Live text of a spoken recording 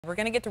We're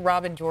going to get to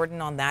Rob and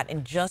Jordan on that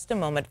in just a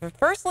moment. But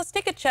first, let's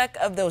take a check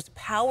of those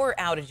power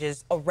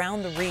outages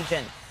around the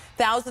region.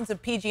 Thousands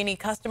of PG&E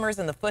customers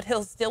in the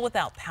foothills still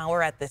without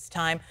power at this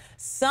time.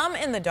 Some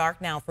in the dark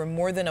now for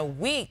more than a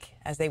week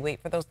as they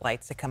wait for those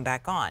lights to come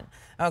back on.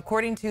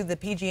 According to the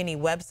PG&E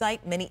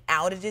website, many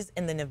outages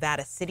in the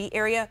Nevada City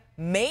area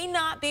may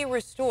not be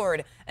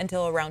restored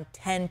until around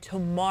 10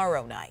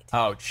 tomorrow night.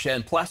 Ouch.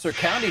 And Placer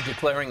County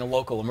declaring a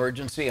local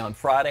emergency on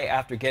Friday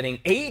after getting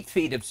 8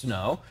 feet of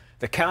snow.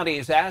 The county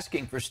is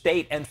asking for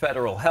state and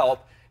federal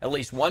help. At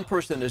least one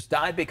person has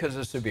died because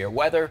of severe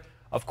weather.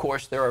 Of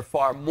course, there are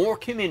far more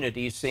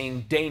communities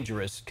seeing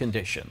dangerous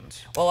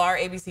conditions. Well, our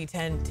ABC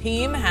 10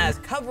 team has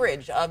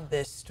coverage of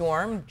this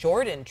storm.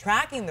 Jordan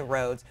tracking the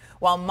roads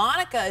while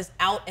Monica is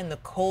out in the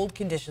cold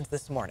conditions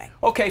this morning.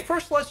 Okay,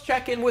 first let's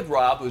check in with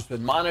Rob, who's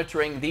been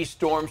monitoring these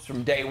storms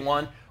from day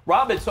one.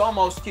 Rob, it's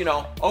almost,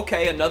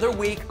 okay, another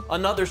week,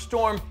 another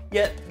storm,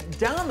 yet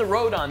down the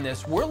road on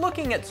this, we're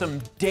looking at some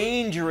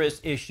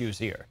dangerous issues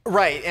here.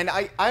 Right, and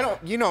I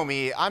don't, you know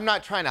me, I'm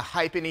not trying to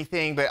hype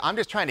anything, but I'm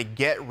just trying to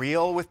get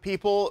real with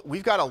people.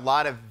 We've got a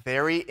lot of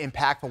very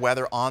impactful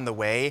weather on the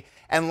way,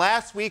 and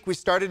last week we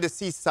started to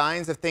see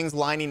signs of things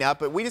lining up,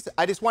 but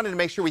I just wanted to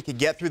make sure we could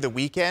get through the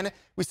weekend.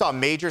 We saw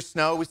major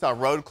snow, we saw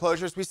road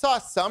closures, we saw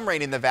some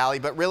rain in the valley,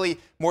 but really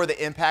more of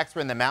the impacts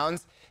were in the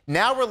mountains.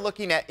 Now we're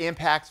looking at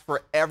impacts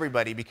for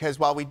everybody, because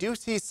while we do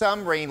see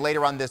some rain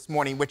later on this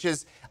morning, which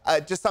is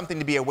just something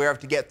to be aware of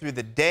to get through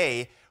the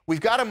day, we've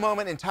got a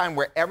moment in time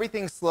where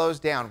everything slows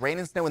down, rain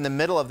and snow in the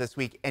middle of this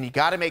week, and you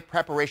got to make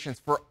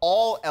preparations for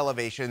all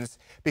elevations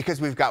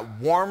because we've got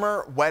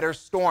warmer, wetter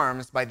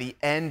storms by the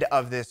end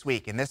of this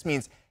week. And this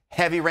means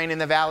heavy rain in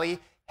the valley,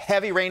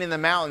 heavy rain in the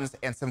mountains,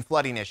 and some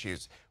flooding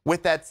issues.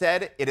 With that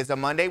said, it is a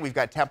Monday. We've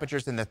got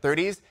temperatures in the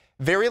 30s.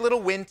 Very little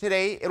wind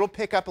today. It'll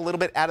pick up a little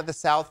bit out of the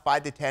south,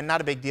 5 to 10,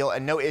 not a big deal,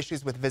 and no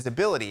issues with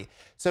visibility.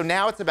 So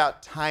now it's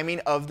about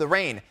timing of the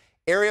rain.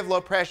 Area of low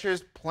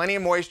pressures, plenty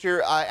of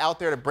moisture out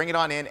there to bring it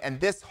on in,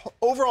 and this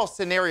overall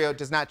scenario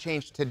does not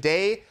change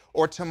today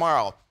or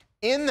tomorrow.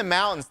 In the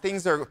mountains,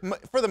 things are,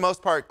 for the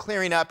most part,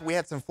 clearing up. We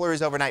had some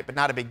flurries overnight, but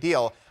not a big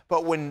deal.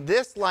 But when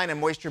this line of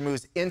moisture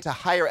moves into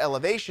higher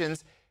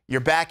elevations, you're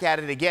back at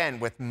it again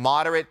with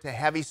moderate to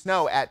heavy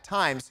snow at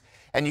times.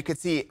 And you can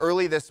see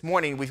early this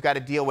morning, we've got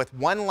to deal with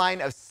one line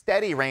of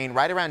steady rain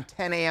right around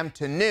 10 a.m.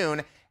 to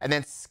noon, and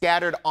then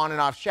scattered on and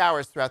off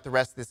showers throughout the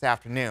rest of this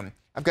afternoon.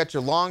 I've got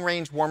your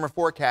long-range warmer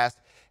forecast.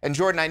 And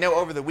Jordan, I know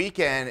over the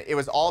weekend, it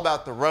was all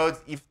about the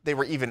roads, if they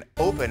were even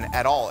open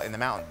at all in the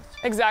mountains.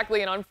 Exactly.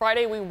 And on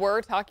Friday, we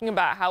were talking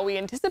about how we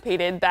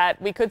anticipated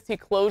that we could see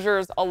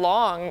closures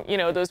along,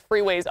 those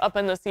freeways up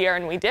in the Sierra,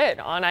 and we did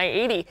on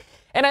I-80.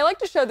 And I like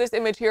to show this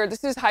image here.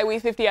 This is Highway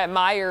 50 at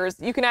Myers.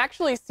 You can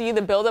actually see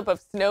the buildup of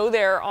snow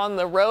there on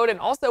the road, and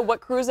also what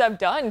crews have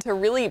done to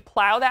really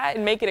plow that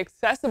and make it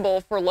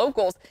accessible for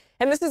locals.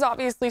 And this is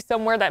obviously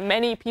somewhere that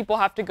many people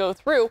have to go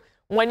through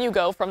when you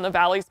go from the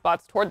valley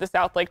spots toward the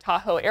South Lake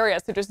Tahoe area.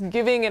 So just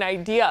giving an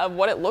idea of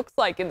what it looks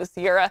like in the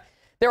Sierra.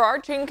 There are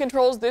chain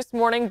controls this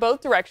morning,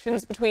 both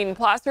directions between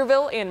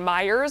Placerville and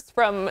Myers,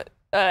 from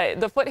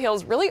the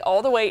foothills really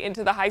all the way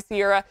into the High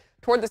Sierra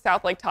toward the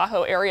South Lake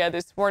Tahoe area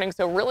this morning.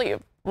 So really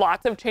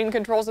lots of chain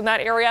controls in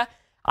that area.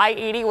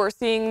 I-80, we're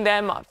seeing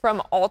them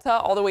from Alta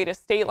all the way to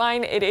State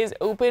Line. It is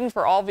open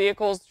for all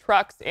vehicles,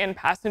 trucks, and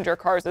passenger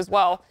cars as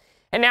well.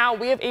 And now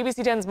we have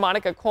ABC 10's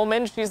Monica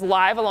Coleman. She's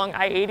live along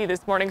I-80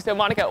 this morning. So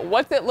Monica,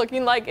 what's it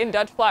looking like in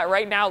Dutch Flat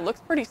right now? It looks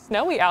pretty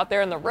snowy out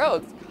there in the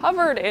roads,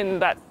 covered in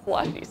that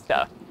slushy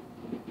stuff.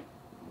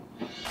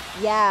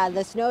 Yeah,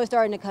 the snow is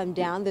starting to come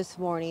down this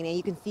morning, and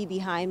you can see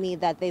behind me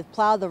that they've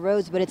plowed the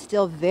roads, but it's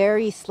still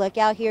very slick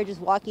out here. Just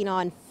walking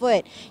on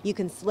foot, you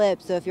can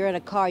slip. So if you're in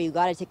a car, you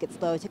got to take it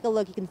slow. Take a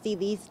look. You can see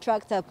these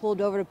trucks have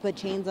pulled over to put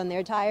chains on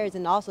their tires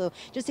and also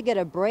just to get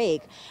a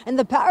break. And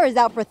the power is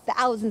out for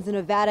thousands in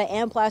Nevada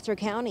and Placer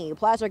County.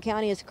 Placer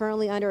County is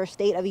currently under a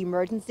state of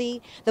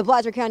emergency. The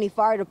Placer County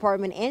Fire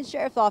Department and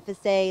Sheriff's Office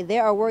say they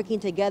are working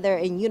together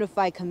in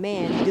unified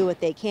command to do what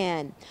they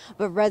can.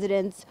 But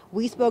residents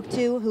we spoke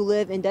to who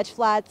live in Dutch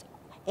Flats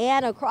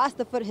and across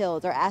the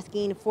foothills are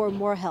asking for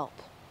more help.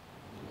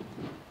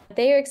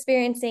 They are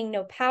experiencing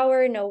no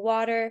power, no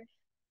water.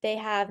 They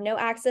have no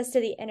access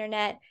to the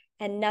internet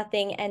and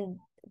nothing. And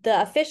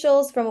the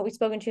officials, from what we've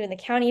spoken to, and the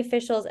county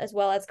officials, as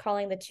well as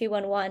calling the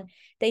 211,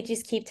 they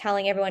just keep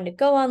telling everyone to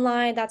go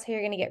online. That's how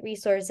you're going to get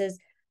resources.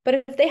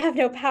 But if they have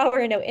no power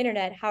and no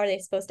internet, how are they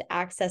supposed to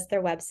access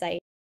their website?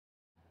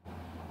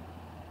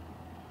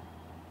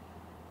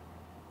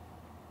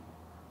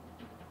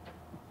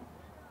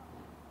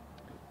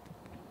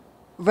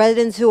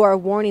 Residents who are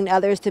warning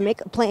others to make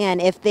a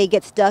plan if they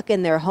get stuck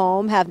in their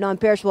home, have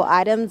non-perishable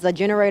items, a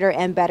generator,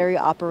 and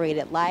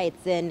battery-operated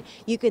lights. And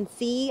you can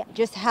see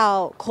just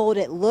how cold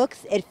it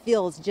looks. It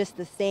feels just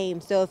the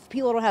same. So if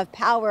people don't have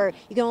power,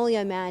 you can only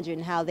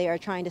imagine how they are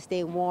trying to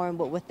stay warm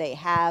with what they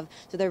have.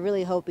 So they're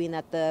really hoping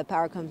that the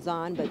power comes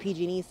on. But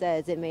PG&E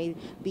says it may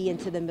be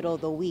into the middle of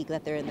the week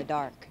that they're in the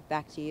dark.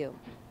 Back to you.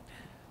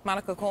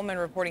 Monica Coleman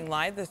reporting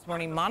live this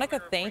morning. Monica,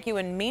 thank you.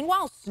 And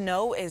meanwhile,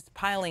 snow is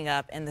piling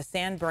up in the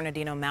San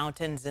Bernardino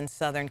Mountains in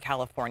Southern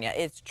California.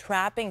 It's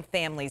trapping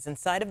families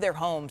inside of their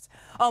homes.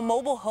 A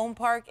mobile home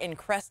park in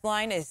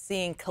Crestline is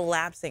seeing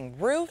collapsing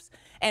roofs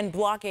and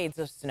blockades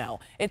of snow.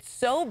 It's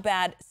so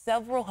bad,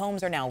 several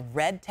homes are now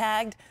red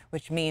tagged,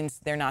 which means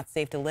they're not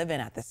safe to live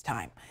in at this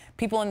time.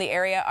 People in the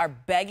area are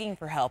begging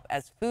for help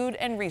as food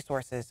and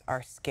resources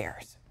are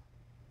scarce.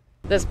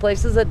 This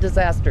place is a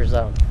disaster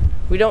zone.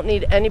 We don't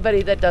need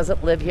anybody that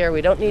doesn't live here.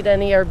 We don't need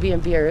any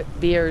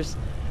Airbnbers.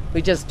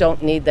 We just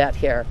don't need that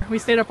here. We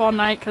stayed up all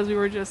night because we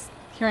were just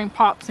hearing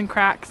pops and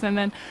cracks. And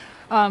then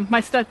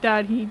my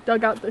stepdad, he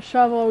dug out the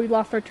shovel. We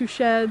lost our 2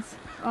 sheds.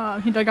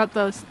 He dug out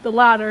the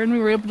ladder, and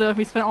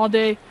we spent all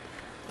day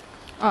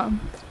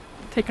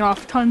taking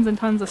off tons and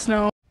tons of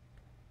snow.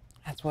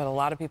 That's what a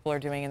lot of people are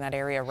doing in that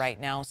area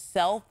right now.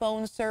 Cell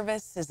phone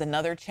service is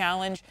another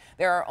challenge.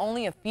 There are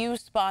only a few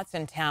spots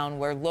in town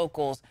where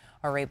locals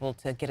are able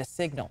to get a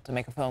signal to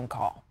make a phone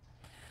call.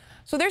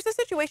 So there's a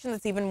situation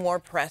that's even more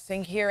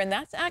pressing here, and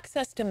that's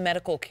access to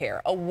medical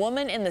care. A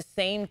woman in the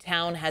same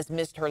town has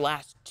missed her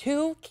last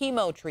 2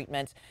 chemo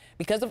treatments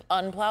because of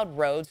unplowed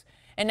roads,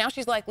 and now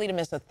she's likely to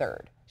miss a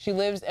 3rd. She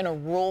lives in a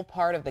rural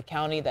part of the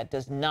county that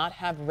does not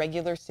have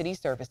regular city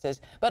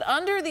services, but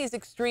under these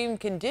extreme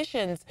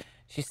conditions,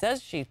 she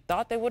says she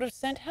thought they would have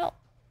sent help.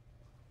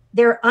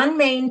 They're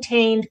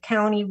unmaintained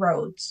county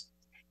roads.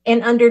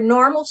 And under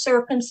normal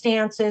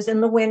circumstances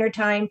in the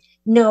wintertime,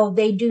 no,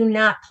 they do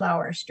not plow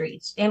our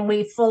streets. And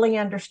we fully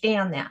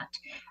understand that.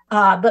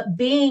 But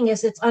being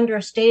as it's under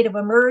a state of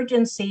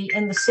emergency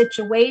in the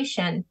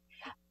situation,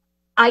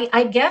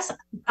 I guess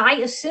I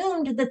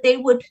assumed that they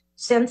would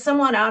send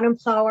someone out and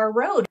plow our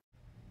road.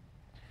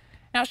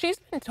 Now, she's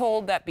been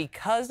told that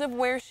because of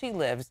where she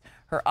lives,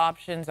 her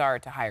options are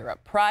to hire a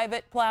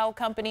private plow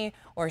company,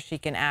 or she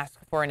can ask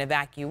for an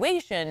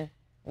evacuation,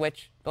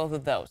 which both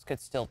of those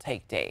could still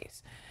take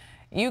days.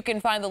 You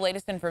can find the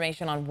latest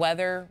information on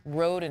weather,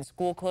 road and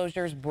school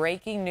closures,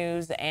 breaking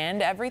news,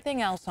 and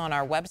everything else on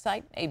our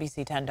website,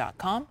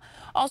 abc10.com.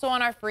 Also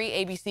on our free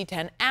ABC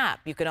 10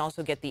 app, you can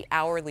also get the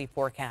hourly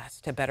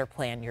forecast to better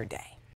plan your day.